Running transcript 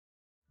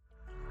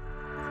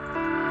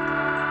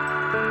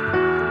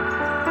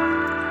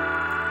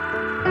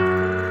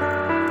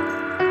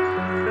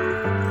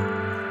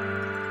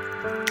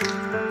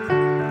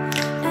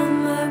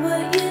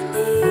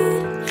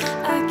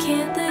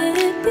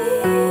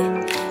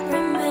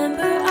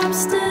I'm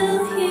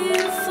still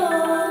here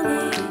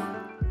falling.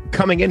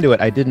 Coming into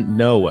it, I didn't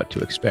know what to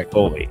expect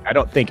fully. I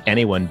don't think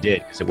anyone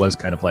did, because it was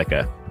kind of like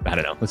I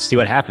don't know, let's see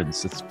what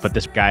happens. Let's put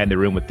this guy in the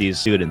room with these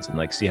students and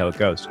like see how it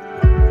goes.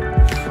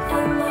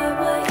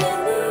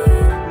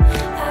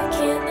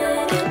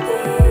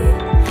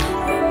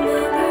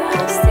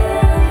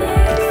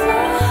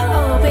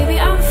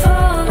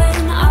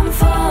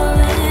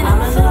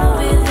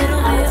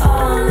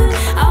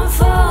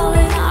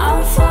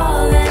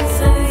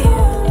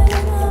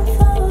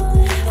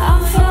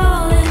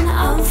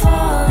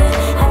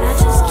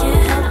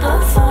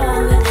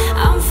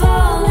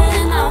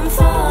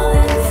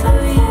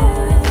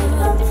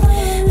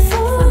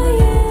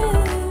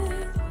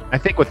 I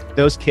think with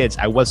those kids,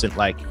 I wasn't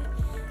like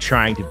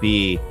trying to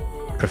be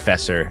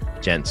Professor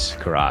Jens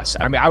Kuross.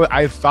 I mean,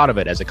 I've thought of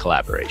it as a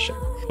collaboration,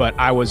 but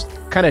I was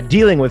kind of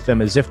dealing with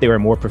them as if they were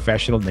more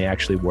professional than they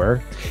actually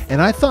were.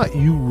 And I thought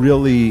you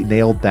really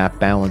nailed that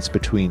balance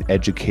between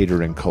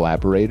educator and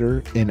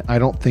collaborator. And I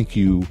don't think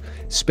you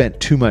spent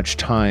too much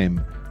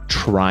time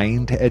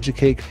trying to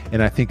educate.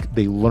 And I think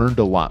they learned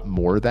a lot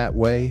more that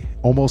way,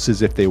 almost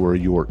as if they were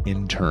your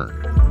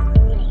intern.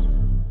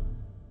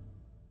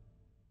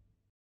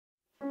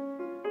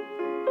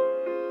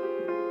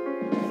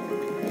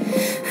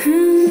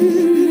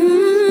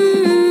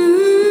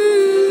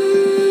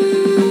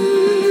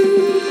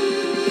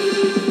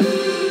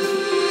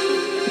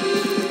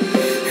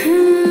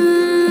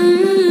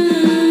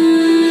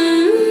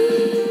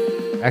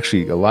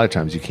 Actually, a lot of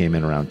times you came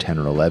in around 10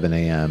 or 11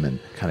 a.m. and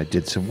kind of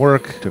did some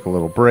work, took a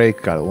little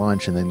break, got a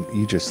lunch, and then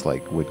you just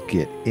like would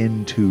get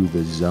into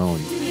the zone.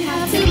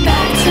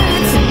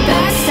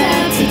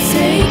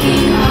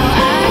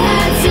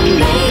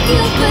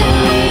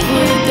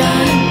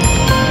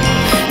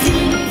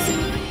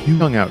 You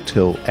hung out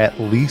till at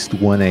least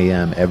 1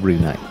 a.m. every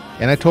night.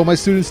 And I told my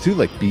students too,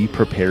 like, be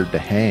prepared to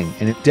hang.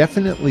 And it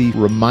definitely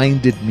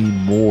reminded me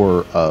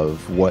more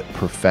of what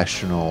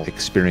professional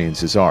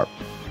experiences are.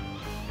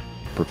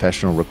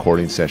 Professional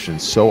recording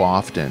sessions so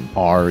often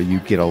are you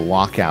get a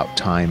lockout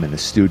time in the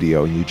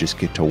studio and you just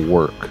get to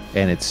work.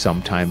 And it's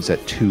sometimes at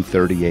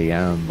 2:30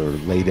 a.m. or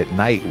late at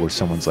night where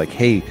someone's like,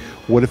 hey,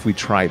 what if we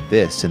tried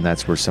this? And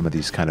that's where some of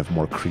these kind of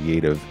more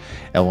creative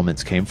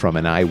elements came from.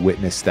 And I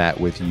witnessed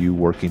that with you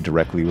working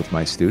directly with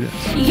my students.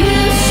 You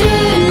should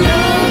know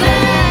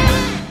that.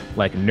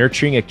 Like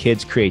nurturing a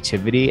kid's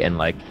creativity and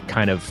like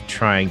kind of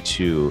trying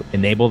to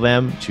enable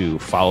them to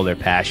follow their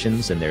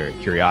passions and their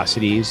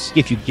curiosities.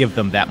 If you give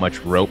them that much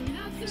rope,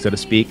 so to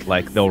speak,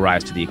 like they'll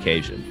rise to the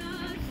occasion.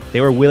 They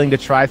were willing to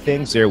try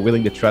things. They were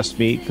willing to trust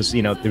me because,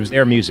 you know, there was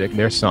their music,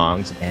 their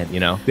songs, and, you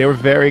know, they were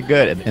very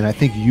good. And I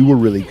think you were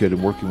really good at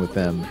working with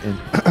them. And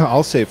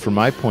I'll say from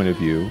my point of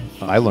view,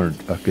 I learned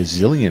a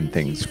gazillion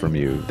things from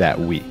you that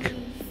week.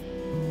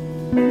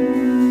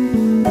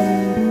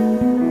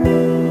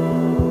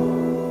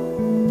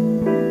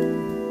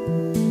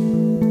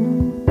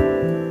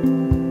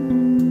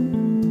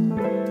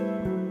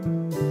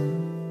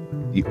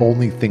 The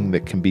only thing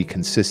that can be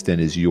consistent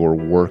is your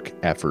work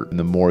effort. And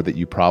the more that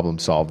you problem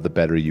solve, the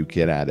better you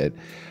get at it.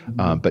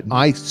 But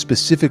I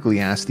specifically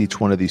asked each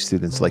one of these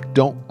students, like,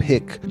 don't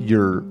pick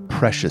your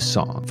precious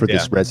song for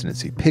this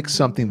residency. Pick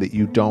something that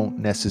you don't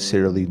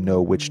necessarily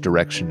know which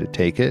direction to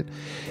take it,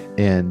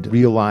 and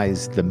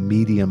realize the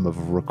medium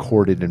of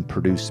recorded and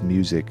produced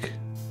music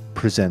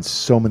presents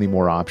so many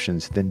more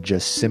options than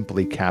just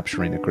simply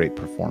capturing a great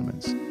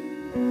performance.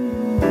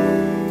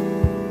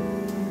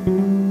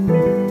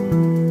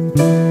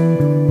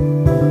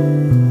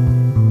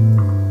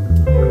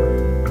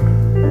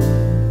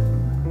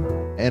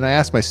 And I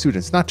asked my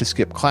students not to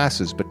skip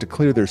classes, but to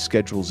clear their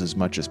schedules as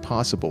much as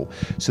possible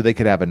so they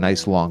could have a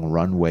nice long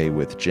runway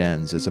with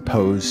Jens, as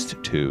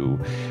opposed to,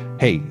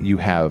 hey, you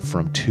have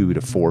from 2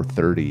 to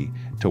 4:30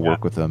 to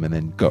work with them and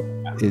then go.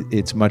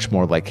 It's much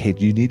more like, hey,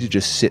 you need to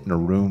just sit in a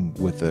room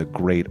with a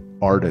great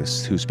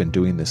artist who's been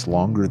doing this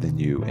longer than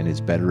you and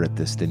is better at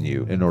this than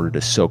you in order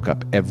to soak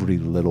up every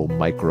little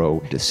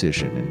micro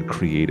decision and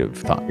creative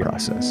thought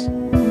process.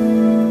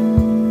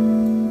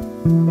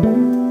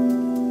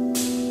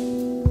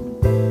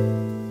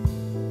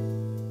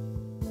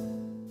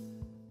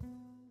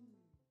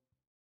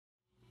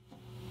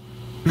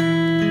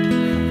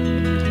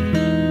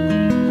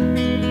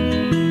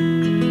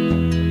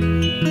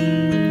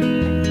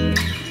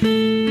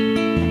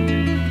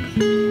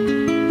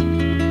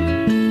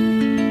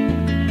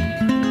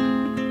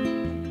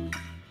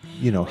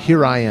 You know,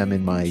 here I am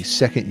in my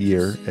second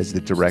year as the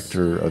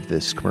director of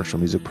this commercial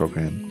music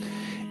program,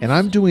 and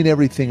I'm doing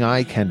everything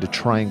I can to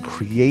try and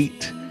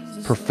create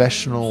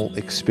professional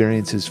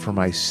experiences for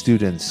my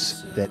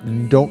students that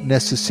don't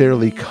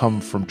necessarily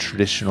come from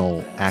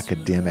traditional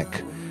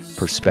academic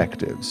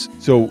perspectives.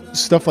 So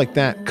stuff like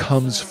that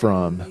comes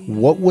from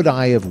what would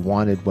I have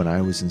wanted when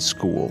I was in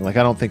school? Like,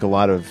 I don't think a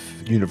lot of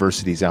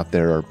universities out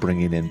there are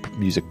bringing in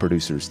music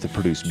producers to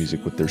produce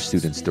music with their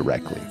students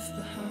directly.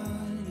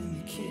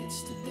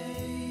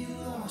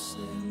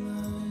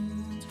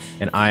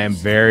 And I am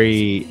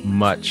very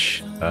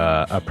much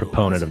a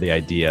proponent of the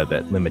idea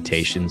that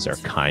limitations are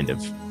kind of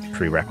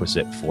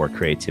prerequisite for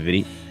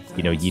creativity.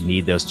 You know, you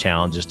need those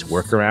challenges to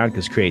work around,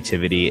 because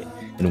creativity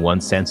in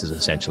one sense is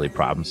essentially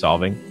problem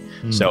solving.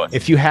 So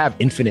if you have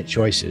infinite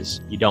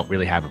choices, you don't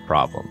really have a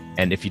problem.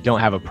 And if you don't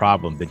have a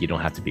problem, then you don't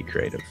have to be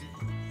creative.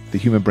 The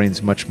human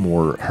brain's much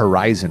more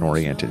horizon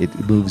oriented. It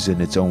moves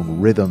in its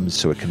own rhythms,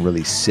 so it can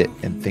really sit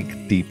and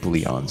think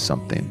deeply on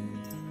something.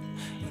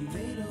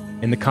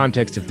 In the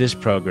context of this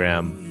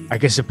program, I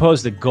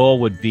suppose the goal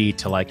would be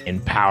to like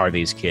empower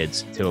these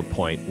kids to a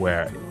point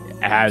where,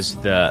 as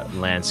the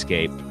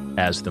landscape,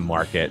 as the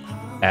market,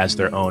 as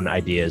their own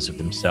ideas of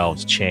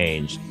themselves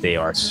change, they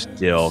are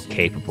still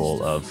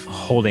capable of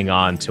holding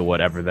on to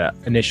whatever the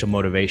initial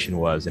motivation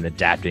was and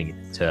adapting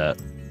to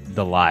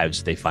the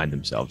lives they find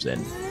themselves in.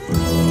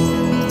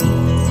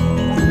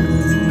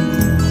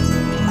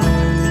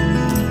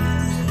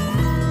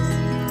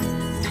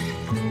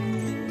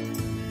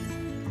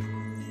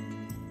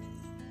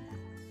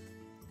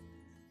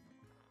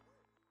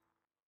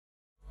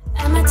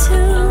 Am I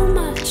too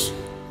much?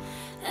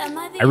 Am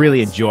I the I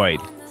really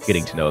enjoyed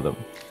getting to know them.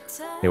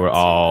 They were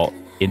all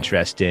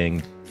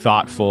interesting,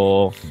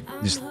 thoughtful,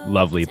 just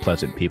lovely,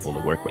 pleasant people to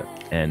work with.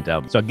 And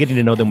so getting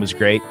to know them was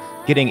great.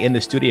 Getting in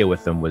the studio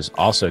with them was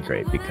also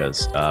great,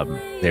 because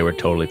they were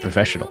totally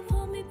professional.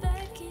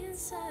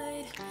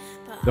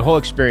 The whole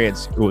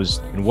experience was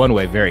in one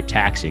way very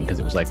taxing, because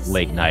it was like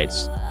late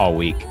nights all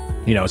week.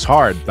 You know, it's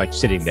hard like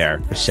sitting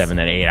there for 7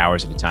 and 8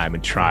 hours at a time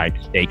and trying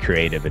to stay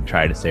creative and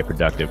trying to stay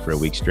productive for a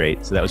week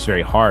straight. So that was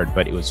very hard,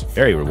 but it was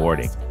very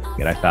rewarding.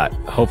 And I thought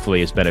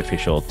hopefully it's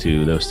beneficial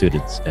to those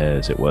students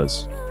as it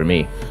was for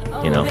me,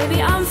 you know. Oh,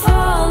 baby, I'm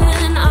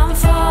falling, I'm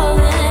falling.